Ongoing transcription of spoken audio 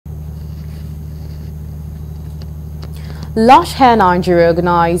Lush Hair Nigeria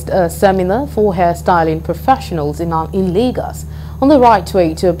organized a seminar for hairstyling professionals in Lagos on the right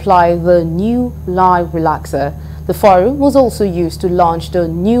way to apply the new Live Relaxer. The forum was also used to launch the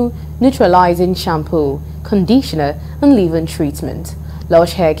new neutralizing shampoo, conditioner and leave-in treatment.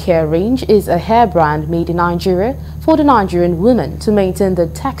 Lush Hair Care range is a hair brand made in Nigeria for the Nigerian woman to maintain the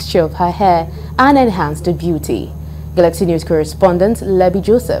texture of her hair and enhance the beauty. Galaxy News correspondent Lebby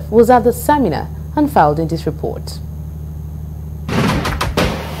Joseph was at the seminar and filed in this report.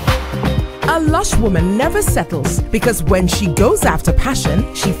 A Lush woman never settles because when she goes after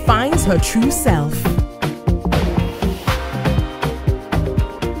passion, she finds her true self.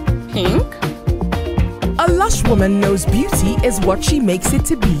 Pink? A Lush woman knows beauty is what she makes it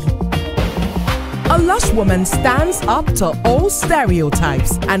to be. A Lush woman stands up to all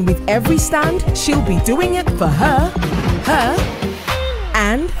stereotypes, and with every stand, she'll be doing it for her,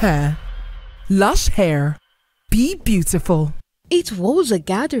 and her. Lush Hair. Be beautiful. It was a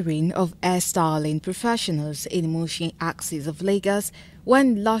gathering of hairstyling professionals in Mushin axis of Lagos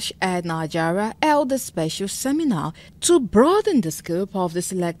when Lush Hair Nigeria held a special seminar to broaden the scope of the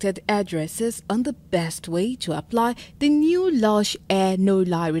selected hairdressers on the best way to apply the new Lush Hair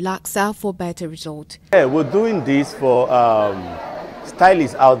No-Lie Relaxer for better result. Yeah, we're doing this for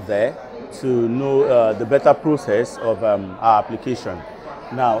stylists out there to know the better process of our application.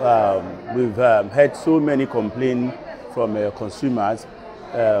 Now, we've had so many complaints from consumers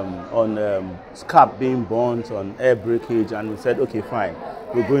on scalp being burnt, on hair breakage, and we said, okay, fine,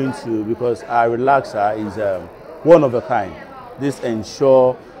 we're going to, because our relaxer is one of a kind. This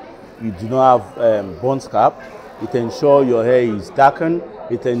ensures you do not have burnt scalp, it ensures your hair is darkened,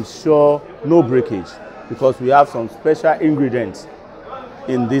 it ensures no breakage, because we have some special ingredients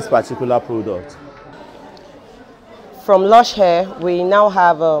in this particular product. From Lush Hair, we now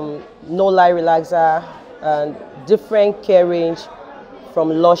have no-lie relaxer and different care range from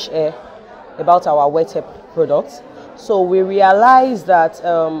Lush Hair about our wet hair products. So we realize that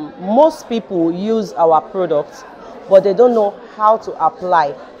most people use our products, but they don't know how to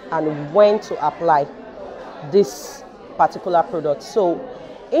apply and when to apply this particular product. So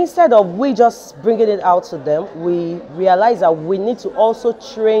instead of we just bringing it out to them, we realize that we need to also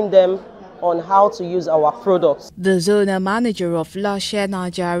train them on how to use our products. The zonal manager of Lush Hair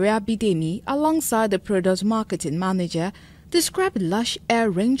Nigeria, Bidemi, alongside the product marketing manager, described Lush Hair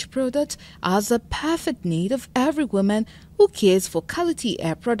range products as a perfect need of every woman who cares for quality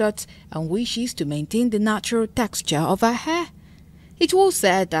hair products and wishes to maintain the natural texture of her hair. It was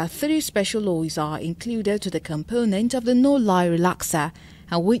said that 3 special oils are included to the component of the no-lie relaxer,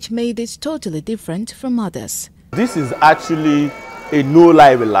 and which made it totally different from others. This is actually a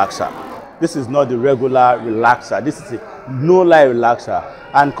no-lie relaxer. This is not the regular relaxer. This is a no-lie relaxer.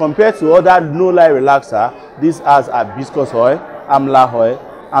 And compared to other no-lie relaxer, this has hibiscus oil, amla oil,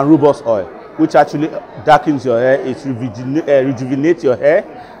 and rooibos oil, which actually darkens your hair, it rejuvenates your hair,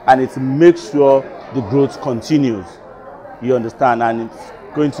 and it makes sure the growth continues. You understand? And it's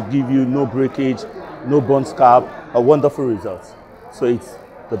going to give you no breakage, no burnt scalp, a wonderful result. So it's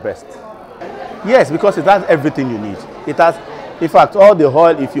the best. Yes, because it has everything you need. It has, in fact, all the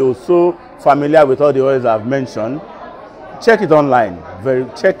oil, if you're so familiar with all the oils I've mentioned, check it online.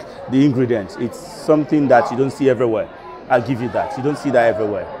 Check the ingredients. It's something that you don't see everywhere. I'll give you that. You don't see that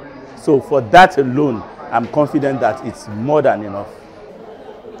everywhere. So for that alone, I'm confident that it's more than enough.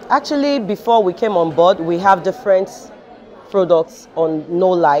 Actually, before we came on board, we have different products on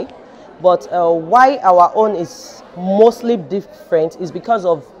no-lie, but why our own is mostly different is because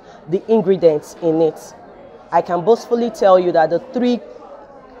of the ingredients in it. I can boastfully tell you that the 3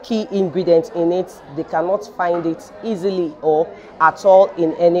 key ingredients in it, they cannot find it easily or at all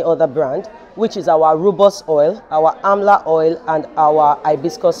in any other brand, which is our rooibos oil, our amla oil, and our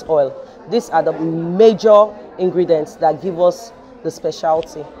hibiscus oil. These are the major ingredients that give us the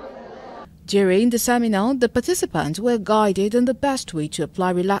specialty. During the seminar, the participants were guided on the best way to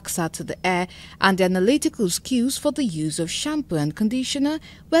apply relaxer to the hair, and the analytical skills for the use of shampoo and conditioner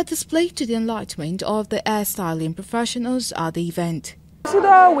were displayed to the enlightenment of the hairstyling professionals at the event. The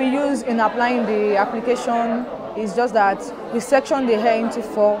procedure we use in applying the application is just that we section the hair into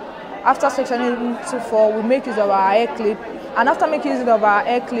 4. After sectioning into 4, we make use of our hair clip, and after making use of our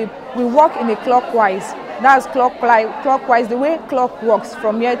hair clip, we work in a clockwise. That's clockwise, the way clock works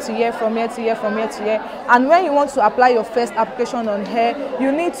from here to here, from here to here, from here to here. And when you want to apply your first application on hair,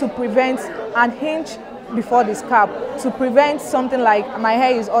 you need to prevent an inch before the scalp to prevent something like my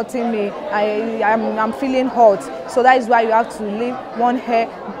hair is hurting me, I'm feeling hot. So that is why you have to leave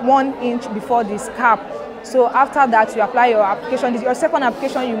 1 inch before the scalp So after that, you apply your application. Your second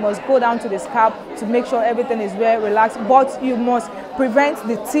application, you must go down to the scalp to make sure everything is well relaxed. But you must prevent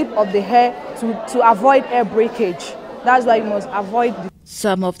the tip of the hair to avoid hair breakage. That's why you must avoid the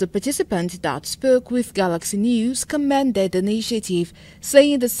Some of the participants that spoke with Galaxy News commended the initiative,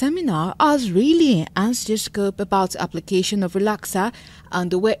 saying the seminar has really enhanced their scope about application of relaxer, and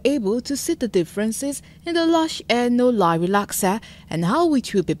they were able to see the differences in the Lush Hair No Lie relaxer and how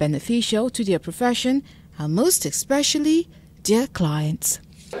it will be beneficial to their profession and most especially their clients.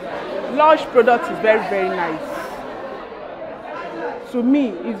 Lush product is very, very nice. To me,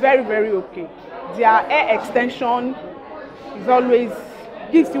 it's very, very okay. Their hair extension is always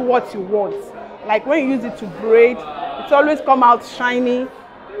gives you what you want. Like when you use it to braid, it always come out shiny.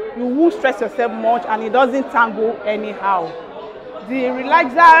 You won't stress yourself much and it doesn't tangle anyhow. The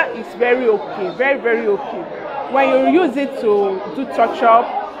relaxer is very okay, very, very okay. When you use it to do touch-up,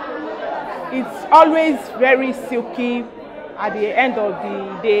 it's always very silky at the end of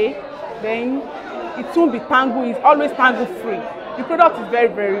the day. Then it won't be tangled, it's always tangle-free. The product is very,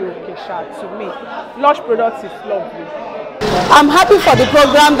 very okay, to me. Lush product is lovely. I'm happy for the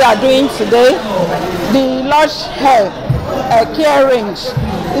program they are doing today. The Lush Hair Care Range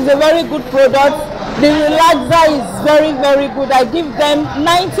is a very good product. The relaxer is very, very good. I give them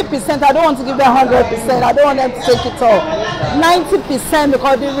 90%. I don't want to give them 100%. I don't want them to take it all. 90%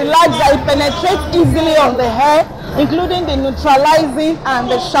 because the relaxer, it penetrates easily on the hair, including the neutralizing and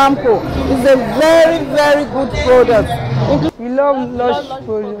the shampoo. It's a very, very good product. We love Lush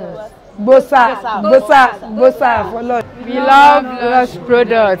products. Bossa for Lush. We love Lush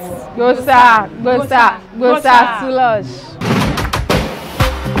products. Bossa to Lush.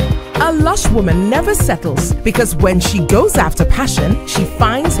 A Lush woman never settles because when she goes after passion, she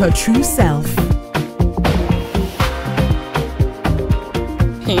finds her true self.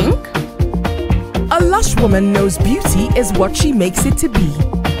 Pink? A Lush woman knows beauty is what she makes it to be.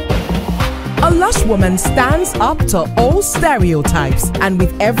 A Lush woman stands up to all stereotypes, and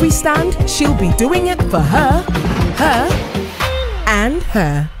with every stand, she'll be doing it for her, and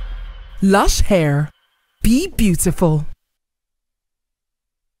her. Lush Hair. Be beautiful.